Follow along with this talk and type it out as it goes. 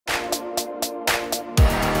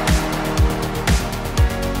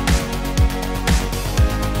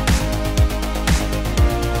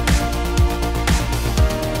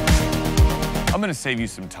gonna save you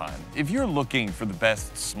some time. If you're looking for the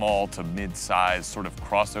best small to mid-size sort of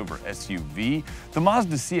crossover SUV, the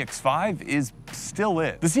Mazda CX-5 is still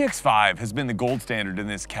it. The CX-5 has been the gold standard in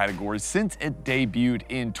this category since it debuted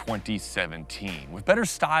in 2017, with better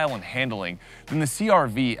style and handling than the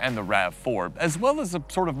CR-V and the RAV4, as well as a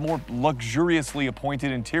sort of more luxuriously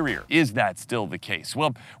appointed interior. Is that still the case?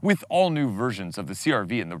 Well, with all new versions of the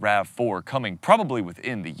CR-V and the RAV4 coming probably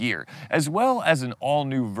within the year, as well as an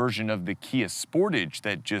all-new version of the Kia Sportage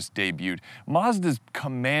that just debuted, Mazda's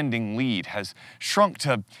commanding lead has shrunk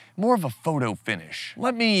to more of a photo finish.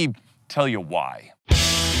 Let me tell you why.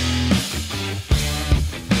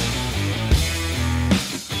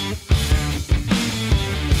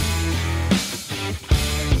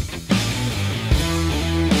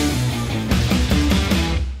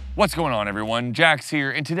 What's going on, everyone? Jax here,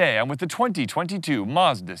 and today I'm with the 2022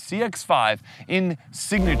 Mazda CX-5 in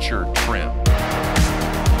signature trim.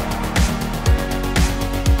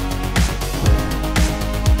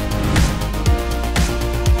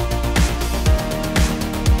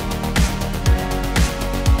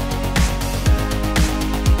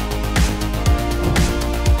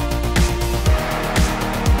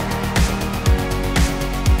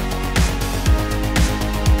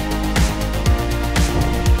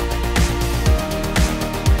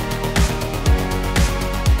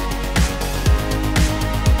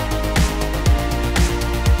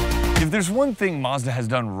 There's one thing Mazda has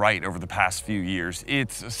done right over the past few years,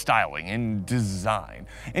 it's styling and design.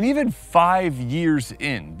 And even 5 years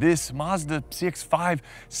in, this Mazda CX-5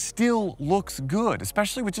 still looks good,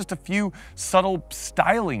 especially with just a few subtle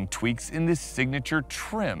styling tweaks in this signature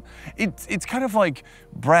trim. It's kind of like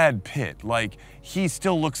Brad Pitt, like he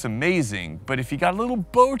still looks amazing, but if he got a little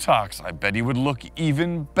Botox, I bet he would look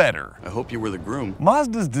even better. I hope you were the groom.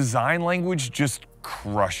 Mazda's design language just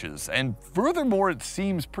crushes, and furthermore, it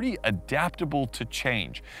seems pretty adaptable to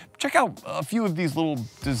change. Check out a few of these little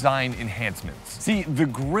design enhancements. See, the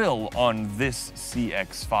grille on this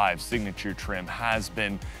CX-5 signature trim has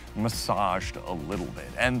been massaged a little bit,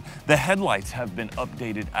 and the headlights have been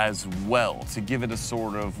updated as well to give it a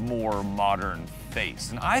sort of more modern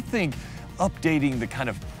face. And I think updating the kind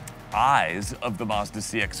of eyes of the Mazda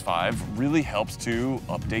CX-5 really helps to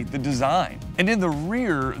update the design. And in the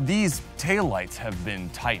rear, these taillights have been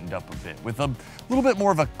tightened up a bit with a little bit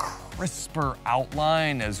more of a crisper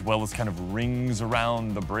outline, as well as kind of rings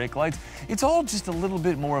around the brake lights. It's all just a little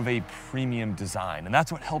bit more of a premium design, and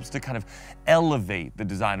that's what helps to kind of elevate the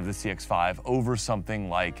design of the CX-5 over something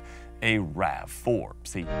like a RAV4.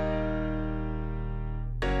 See?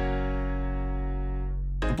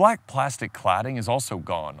 The black plastic cladding is also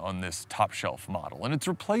gone on this top shelf model, and it's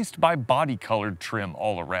replaced by body colored trim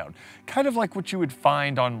all around, kind of like what you would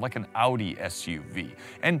find on like an Audi SUV.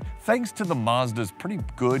 And thanks to the Mazda's pretty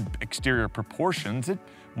good exterior proportions, it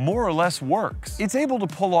more or less works. It's able to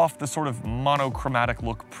pull off the sort of monochromatic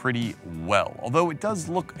look pretty well, although it does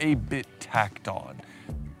look a bit tacked on.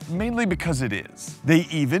 Mainly because it is. They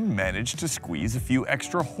even managed to squeeze a few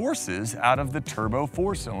extra horses out of the turbo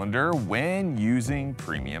 4-cylinder when using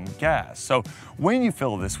premium gas. So when you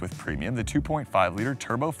fill this with premium, the 2.5-liter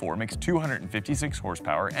turbo 4 makes 256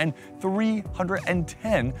 horsepower and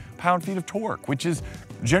 310 pound-feet of torque, which is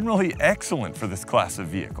generally excellent for this class of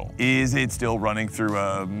vehicle. Is it still running through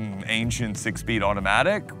an ancient 6-speed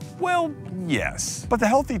automatic? Well, yes. But the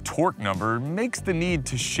healthy torque number makes the need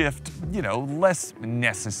to shift, less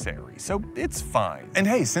necessary, so it's fine. And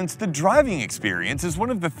hey, since the driving experience is one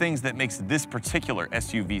of the things that makes this particular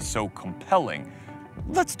SUV so compelling,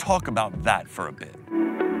 let's talk about that for a bit.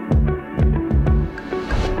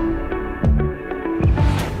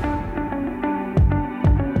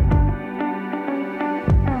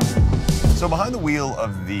 So behind the wheel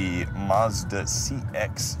of the Mazda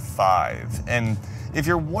CX-5, and if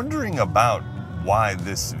you're wondering about why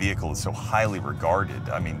this vehicle is so highly regarded,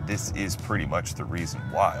 I mean, this is pretty much the reason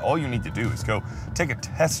why. All you need to do is go take a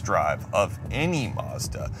test drive of any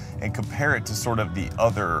Mazda and compare it to sort of the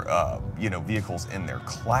other, vehicles in their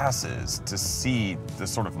classes to see the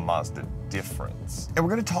sort of Mazda difference. And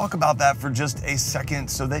we're going to talk about that for just a second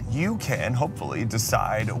so that you can hopefully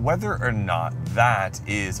decide whether or not that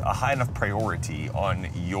is a high enough priority on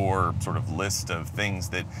your sort of list of things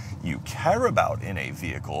that you care about in a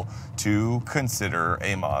vehicle to consider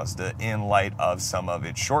a Mazda in light of some of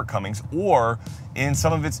its shortcomings or in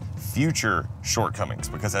some of its future shortcomings.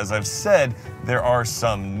 Because as I've said, there are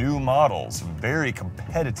some new models, very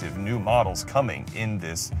competitive new models coming in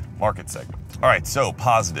this market segment. All right, so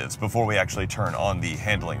positives before we actually turn on the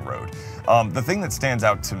handling road. The thing that stands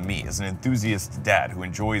out to me as an enthusiast dad who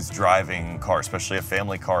enjoys driving cars, especially a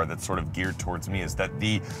family car that's sort of geared towards me, is that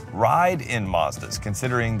the ride in Mazdas,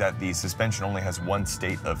 considering that the suspension only has one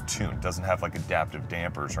state of tune, doesn't have like adaptive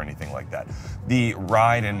dampers or anything like that, the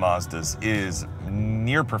ride in Mazdas is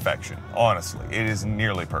near perfection, honestly. It is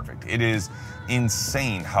nearly perfect. It is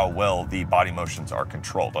insane how well the body motions are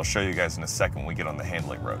controlled. I'll show you guys in a second when we get on the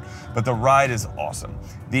handling road. But the ride is awesome.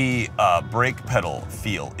 The brake pedal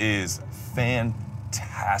feel is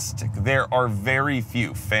fantastic. There are very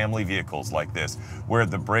few family vehicles like this where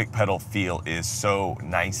the brake pedal feel is so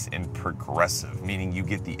nice and progressive, meaning you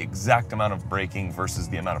get the exact amount of braking versus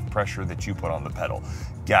the amount of pressure that you put on the pedal.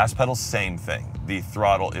 Gas pedal, same thing. The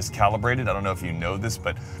throttle is calibrated. I don't know if you know this,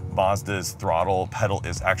 but Mazda's throttle pedal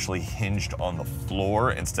is actually hinged on the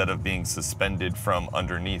floor instead of being suspended from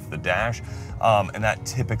underneath the dash. And that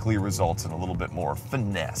typically results in a little bit more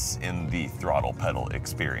finesse in the throttle pedal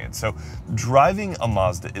experience. So driving a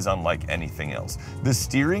Mazda is unlike anything else. The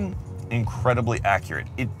steering, incredibly accurate.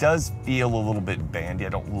 It does feel a little bit bandy. I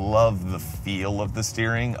don't love the feel of the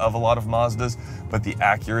steering of a lot of Mazdas, but the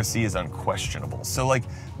accuracy is unquestionable. So like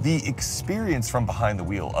the experience from behind the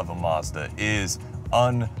wheel of a Mazda is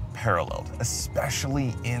unparalleled,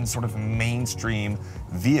 especially in sort of mainstream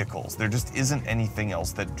vehicles. There just isn't anything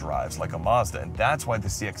else that drives like a Mazda, and that's why the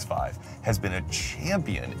CX-5 has been a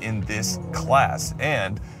champion in this class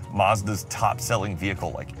and Mazda's top-selling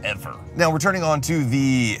vehicle like ever. Now we're turning on to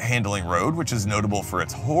the handling road, which is notable for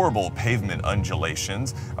its horrible pavement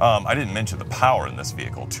undulations. I didn't mention the power in this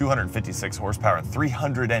vehicle, 256 horsepower and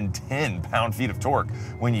 310 pound-feet of torque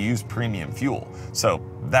when you use premium fuel. So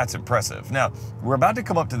that's impressive. Now, we're about to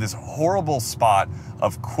come up to this horrible spot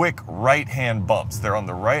of quick right-hand bumps. They're on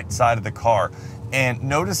the right side of the car. And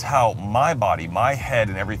notice how my body, my head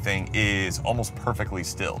and everything is almost perfectly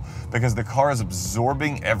still because the car is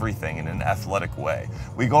absorbing everything in an athletic way.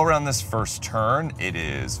 We go around this first turn. It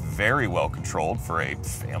is very well controlled for a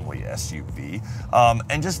family SUV.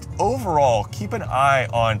 And just overall, keep an eye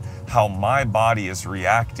on how my body is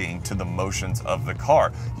reacting to the motions of the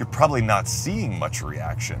car. You're probably not seeing much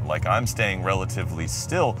reaction. Like I'm staying relatively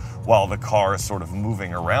still while the car is sort of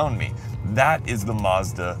moving around me. That is the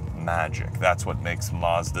Mazda magic. That's what makes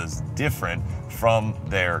Mazdas different from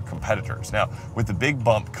their competitors. Now, with the big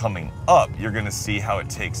bump coming up, you're gonna see how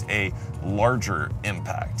it takes a larger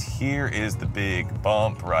impact. Here is the big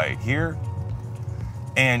bump right here.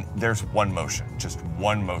 And there's one motion, just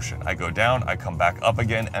one motion. I go down, I come back up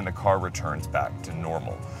again, and the car returns back to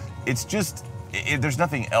normal. It's just, there's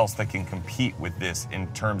nothing else that can compete with this in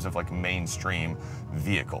terms of like mainstream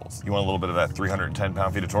vehicles. You want a little bit of that 310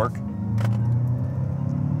 pound-feet of torque?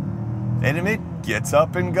 And it gets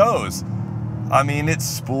up and goes. I mean, it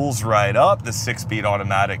spools right up. The 6-speed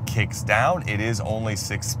automatic kicks down. It is only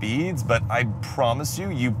 6 speeds, but I promise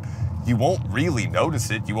you, you won't really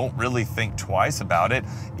notice it. You won't really think twice about it.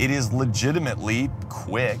 It is legitimately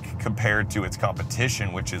quick compared to its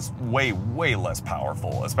competition, which is way, way less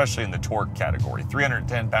powerful, especially in the torque category.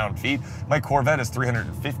 310 pound-feet. My Corvette is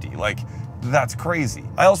 350. Like, that's crazy.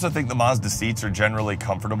 I also think the Mazda seats are generally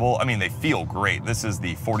comfortable. I mean, they feel great. This is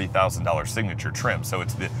the $40,000 signature trim, so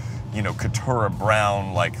it's the, you know, Katura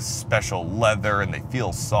brown, like special leather, and they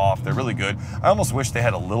feel soft. They're really good. I almost wish they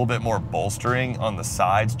had a little bit more bolstering on the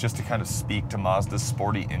sides just to kind of speak to Mazda's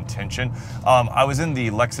sporty intention. I was in the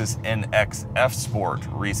Lexus NX F Sport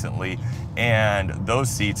recently, and those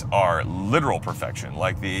seats are literal perfection.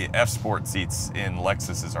 Like the F Sport seats in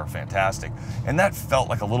Lexuses are fantastic. And that felt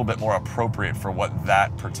like a little bit more appropriate for what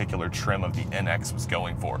that particular trim of the NX was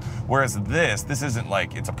going for. Whereas this isn't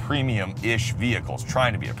like, it's a premium-ish vehicle. It's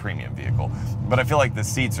trying to be a premium vehicle. But I feel like the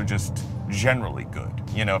seats are just generally good,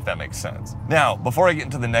 you know, if that makes sense. Now, before I get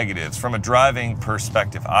into the negatives, from a driving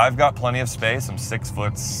perspective, I've got plenty of space. I'm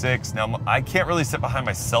 6'6". Now, I can't really sit behind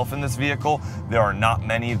myself in this vehicle. There are not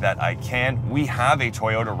many that I can. We have a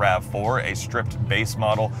Toyota RAV4, a stripped base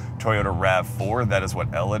model Toyota RAV4. That is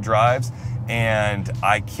what Ella drives. And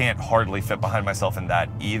I can't hardly fit behind myself in that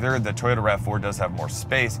either. The Toyota RAV4 does have more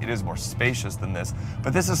space. It is more spacious than this,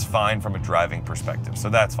 but this is fine from a driving perspective, so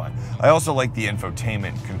that's fine. I also like the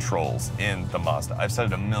infotainment controls in the Mazda. I've said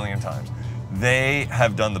it a million times. They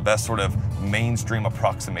have done the best sort of mainstream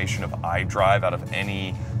approximation of iDrive out of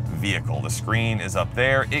any vehicle. The screen is up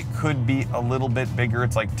there. It could be a little bit bigger.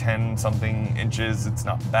 It's like 10 something inches. It's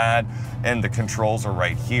not bad. And the controls are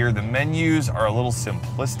right here. The menus are a little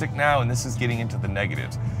simplistic now, and this is getting into the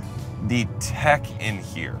negatives. The tech in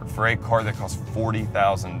here for a car that costs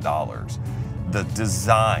 $40,000, the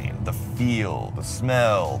design, the feel, the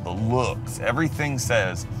smell, the looks, everything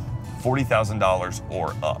says $40,000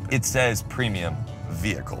 or up. It says premium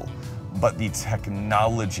vehicle, but the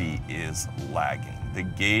technology is lagging. The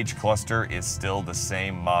gauge cluster is still the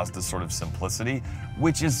same Mazda sort of simplicity,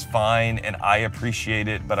 which is fine, and I appreciate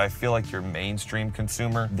it, but I feel like your mainstream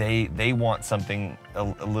consumer, they want something a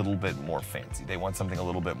little bit more fancy. They want something a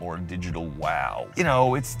little bit more digital wow. You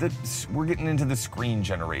know, we're getting into the screen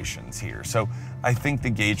generations here, so I think the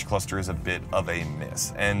gauge cluster is a bit of a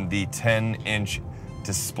miss, and the 10-inch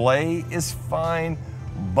display is fine,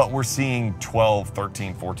 but we're seeing 12,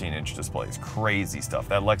 13, 14-inch displays. Crazy stuff.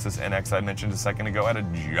 That Lexus NX I mentioned a second ago had a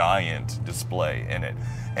giant display in it.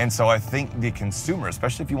 And so I think the consumer,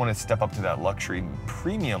 especially if you want to step up to that luxury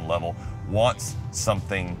premium level, wants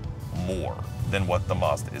something more than what the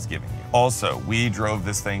Mazda is giving you. Also, we drove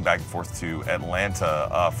this thing back and forth to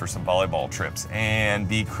Atlanta for some volleyball trips, and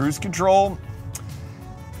the cruise control,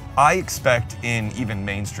 I expect in even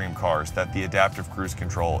mainstream cars that the adaptive cruise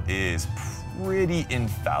control is pretty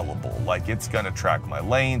infallible. Like, it's gonna track my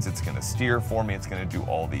lanes, it's gonna steer for me, it's gonna do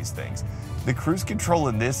all these things. The cruise control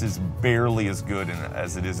in this is barely as good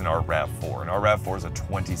as it is in our RAV4. And our RAV4 is a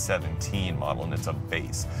 2017 model, and it's a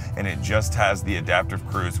base. And it just has the adaptive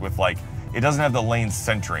cruise with, like, it doesn't have the lane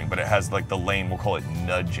centering, but it has like the lane, we'll call it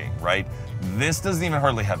nudging, right? This doesn't even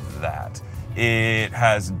hardly have that. It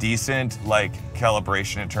has decent like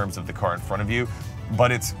calibration in terms of the car in front of you,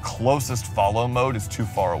 but its closest follow mode is too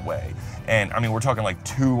far away. And I mean, we're talking like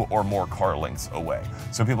 2 or more car lengths away.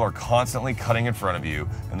 So people are constantly cutting in front of you,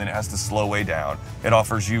 and then it has to slow way down. It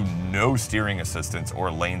offers you no steering assistance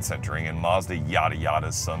or lane centering, and Mazda yada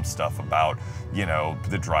yada some stuff about, you know,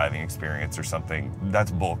 the driving experience or something.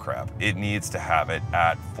 That's bullcrap. It needs to have it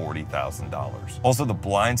at $40,000. Also, the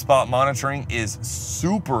blind spot monitoring is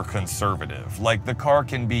super conservative. Like, the car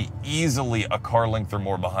can be easily a car length or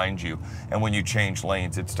more behind you, and when you change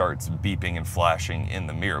lanes, it starts beeping and flashing in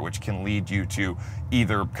the mirror, which can lead you to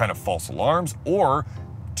either kind of false alarms or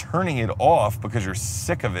turning it off because you're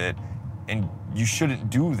sick of it, and you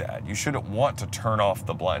shouldn't do that. You shouldn't want to turn off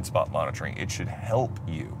the blind spot monitoring. It should help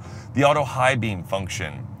you. The auto high beam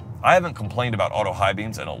function, I haven't complained about auto high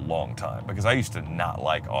beams in a long time because I used to not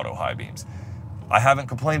like auto high beams. I haven't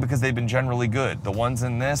complained because they've been generally good. The ones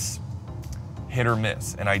in this, hit or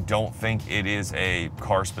miss, and I don't think it is a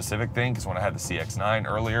car specific thing, because when I had the CX-9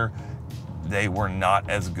 earlier, they were not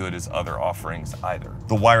as good as other offerings either.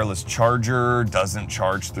 The wireless charger doesn't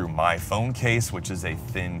charge through my phone case, which is a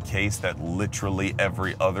thin case that literally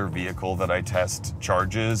every other vehicle that I test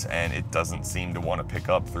charges, and it doesn't seem to want to pick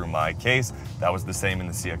up through my case. That was the same in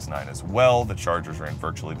the CX-9 as well. The chargers are in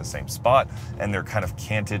virtually the same spot, and they're kind of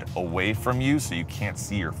canted away from you, so you can't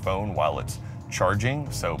see your phone while it's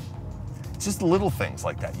charging. So it's just little things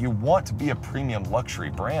like that. You want to be a premium luxury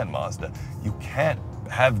brand, Mazda. You can't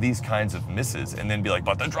have these kinds of misses and then be like,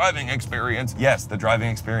 but the driving experience. Yes, the driving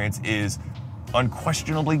experience is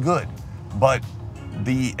unquestionably good, but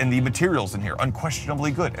the materials in here,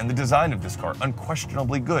 unquestionably good, and the design of this car,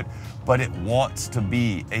 unquestionably good, but it wants to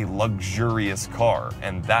be a luxurious car,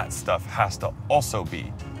 and that stuff has to also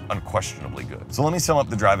be unquestionably good. So let me sum up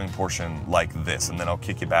the driving portion like this, and then I'll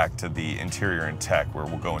kick you back to the interior and tech, where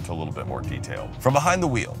we'll go into a little bit more detail. From behind the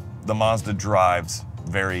wheel, the Mazda drives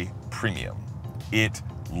very premium. It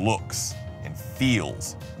looks and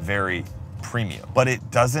feels very premium, but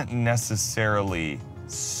it doesn't necessarily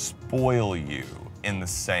spoil you in the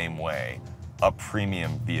same way a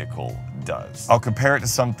premium vehicle does. I'll compare it to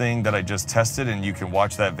something that I just tested, and you can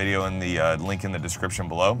watch that video in the link in the description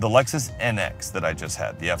below. The Lexus NX that I just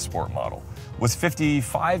had, the F Sport model, was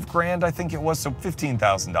 55 grand, I think it was, so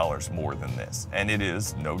 $15,000 more than this. And it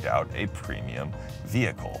is, no doubt, a premium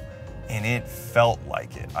vehicle. And it felt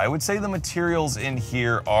like it. I would say the materials in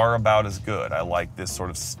here are about as good. I like this sort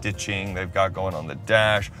of stitching they've got going on the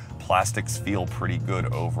dash. Plastics feel pretty good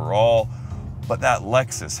overall. But that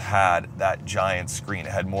Lexus had that giant screen.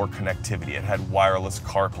 It had more connectivity. It had wireless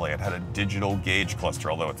CarPlay. It had a digital gauge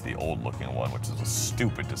cluster, although it's the old looking one, which is a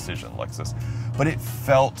stupid decision, Lexus. But it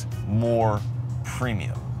felt more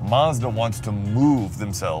premium. Mazda wants to move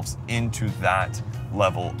themselves into that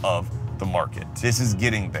level of the market. This is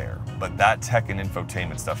getting there, but that tech and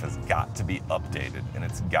infotainment stuff has got to be updated, and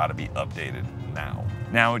it's got to be updated now.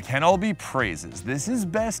 Now, it can all be praises. This is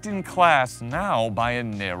best in class now by a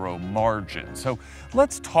narrow margin. So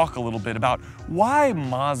let's talk a little bit about why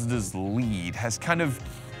Mazda's lead has kind of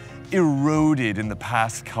eroded in the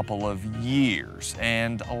past couple of years.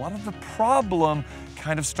 And a lot of the problem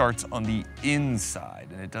kind of starts on the inside,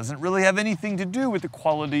 and it doesn't really have anything to do with the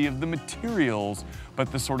quality of the materials,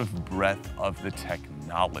 but the sort of breadth of the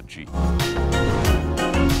technology.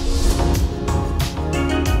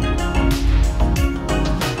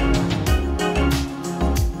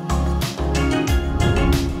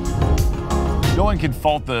 one can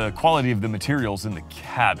fault the quality of the materials in the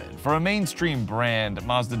cabin. For a mainstream brand,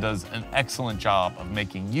 Mazda does an excellent job of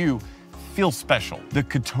making you feel special. The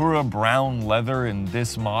Katura brown leather in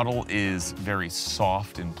this model is very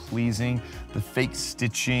soft and pleasing. The fake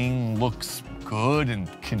stitching looks good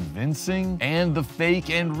and convincing. And the fake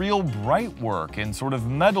and real bright work and sort of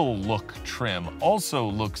metal look trim also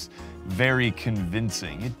looks very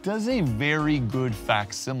convincing. It does a very good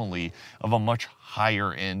facsimile of a much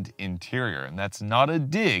higher end interior. And that's not a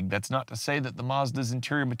dig. That's not to say that the Mazda's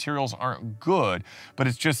interior materials aren't good, but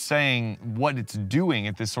it's just saying what it's doing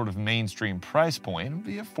at this sort of mainstream price point,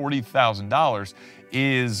 be at $40,000,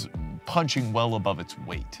 is punching well above its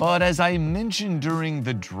weight. But as I mentioned during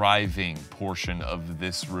the driving portion of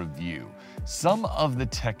this review, some of the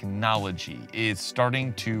technology is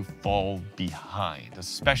starting to fall behind,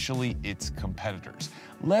 especially its competitors.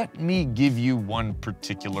 Let me give you one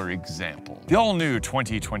particular example. The all-new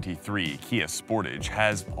 2023 Kia Sportage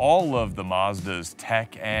has all of the Mazda's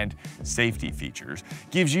tech and safety features,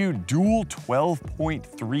 gives you dual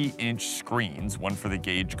 12.3-inch screens, one for the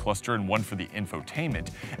gauge cluster and one for the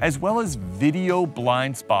infotainment, as well as video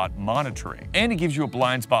blind spot monitoring. And it gives you a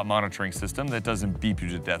blind spot monitoring system that doesn't beep you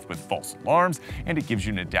to death with false alarms, and it gives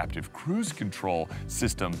you an adaptive cruise control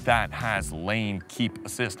system that has lane keep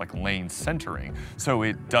assist, like lane centering, so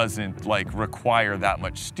it doesn't require that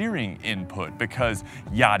much steering input because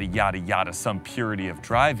yada yada yada, some purity of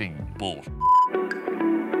driving bull.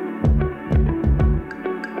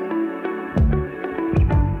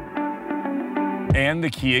 And the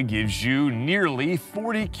Kia gives you nearly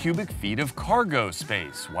 40 cubic feet of cargo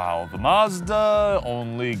space, while the Mazda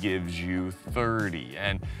only gives you 30.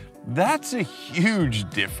 And that's a huge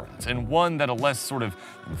difference, and one that a less sort of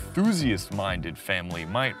enthusiast-minded family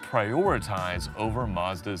might prioritize over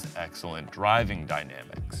Mazda's excellent driving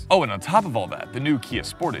dynamics. Oh, and on top of all that, the new Kia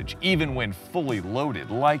Sportage, even when fully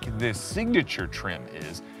loaded like this signature trim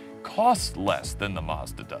is, costs less than the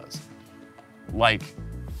Mazda does. Like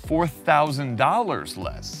 $4,000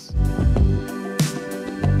 less.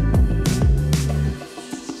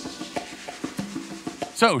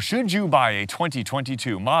 So, should you buy a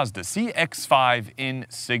 2022 Mazda CX-5 in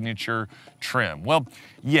signature trim? Well,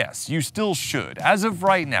 yes, you still should. As of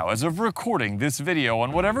right now, as of recording this video,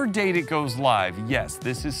 on whatever date it goes live, yes,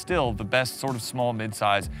 this is still the best sort of small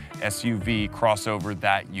midsize SUV crossover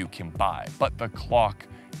that you can buy. But the clock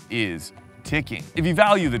is ticking. If you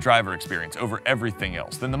value the driver experience over everything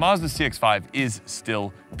else, then the Mazda CX-5 is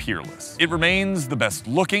still peerless. It remains the best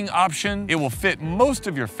looking option, it will fit most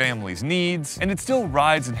of your family's needs, and it still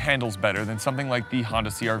rides and handles better than something like the Honda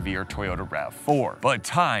CR-V or Toyota RAV4. But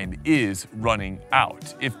time is running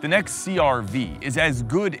out. If the next CR-V is as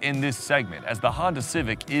good in this segment as the Honda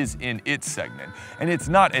Civic is in its segment, and it's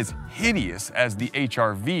not as hideous as the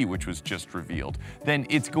HR-V, which was just revealed, then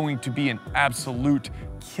it's going to be an absolute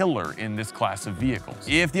killer in this class of vehicles.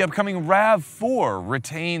 If the upcoming RAV4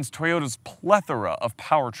 retains Toyota's plethora of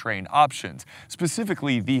powertrain options,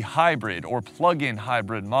 specifically the hybrid or plug-in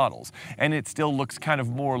hybrid models, and it still looks kind of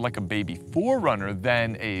more like a baby 4Runner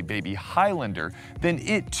than a baby Highlander, then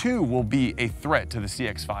it too will be a threat to the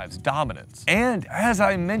CX-5's dominance. And as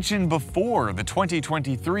I mentioned before, the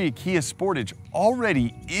 2023 Kia Sportage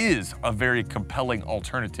already is a very compelling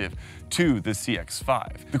alternative to the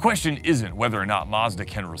CX-5. The question isn't whether or not Mazda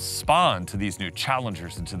can respond to these new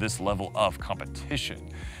challengers and to this level of competition,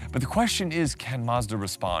 but the question is, can Mazda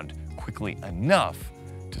respond quickly enough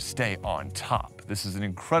to stay on top? This is an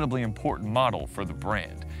incredibly important model for the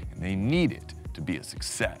brand, and they need it to be a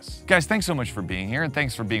success. Guys, thanks so much for being here, and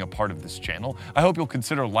thanks for being a part of this channel. I hope you'll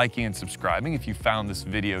consider liking and subscribing if you found this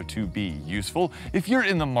video to be useful. If you're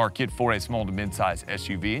in the market for a small to mid-size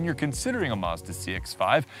SUV and you're considering a Mazda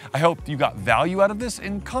CX-5, I hope you got value out of this,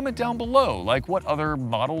 and comment down below, like, what other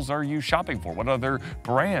models are you shopping for? What other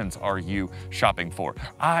brands are you shopping for?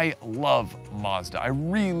 I love Mazda, I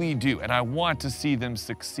really do, and I want to see them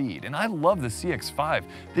succeed. And I love the CX-5.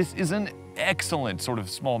 This is an excellent sort of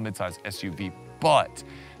small mid-size SUV, but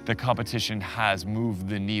the competition has moved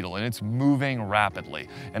the needle, and it's moving rapidly.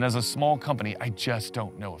 And as a small company, I just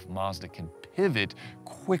don't know if Mazda can pivot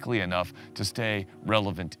quickly enough to stay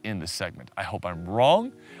relevant in the segment. I hope I'm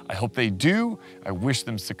wrong. I hope they do. I wish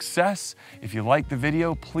them success. If you like the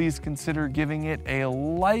video, please consider giving it a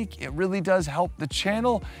like. It really does help the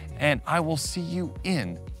channel, and I will see you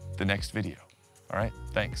in the next video. All right,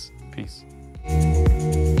 thanks. Peace.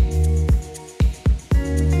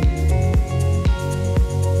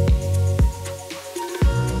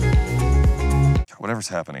 Whatever's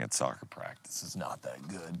happening at soccer practice is not that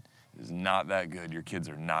good. It is not that good. Your kids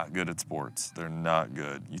are not good at sports. They're not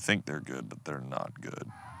good. You think they're good, but they're not good.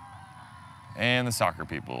 And the soccer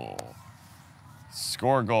people.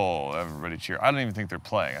 Score a goal, everybody cheer. I don't even think they're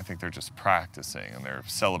playing. I think they're just practicing and they're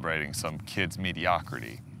celebrating some kid's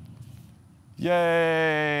mediocrity.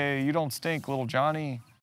 Yay, you don't stink, little Johnny.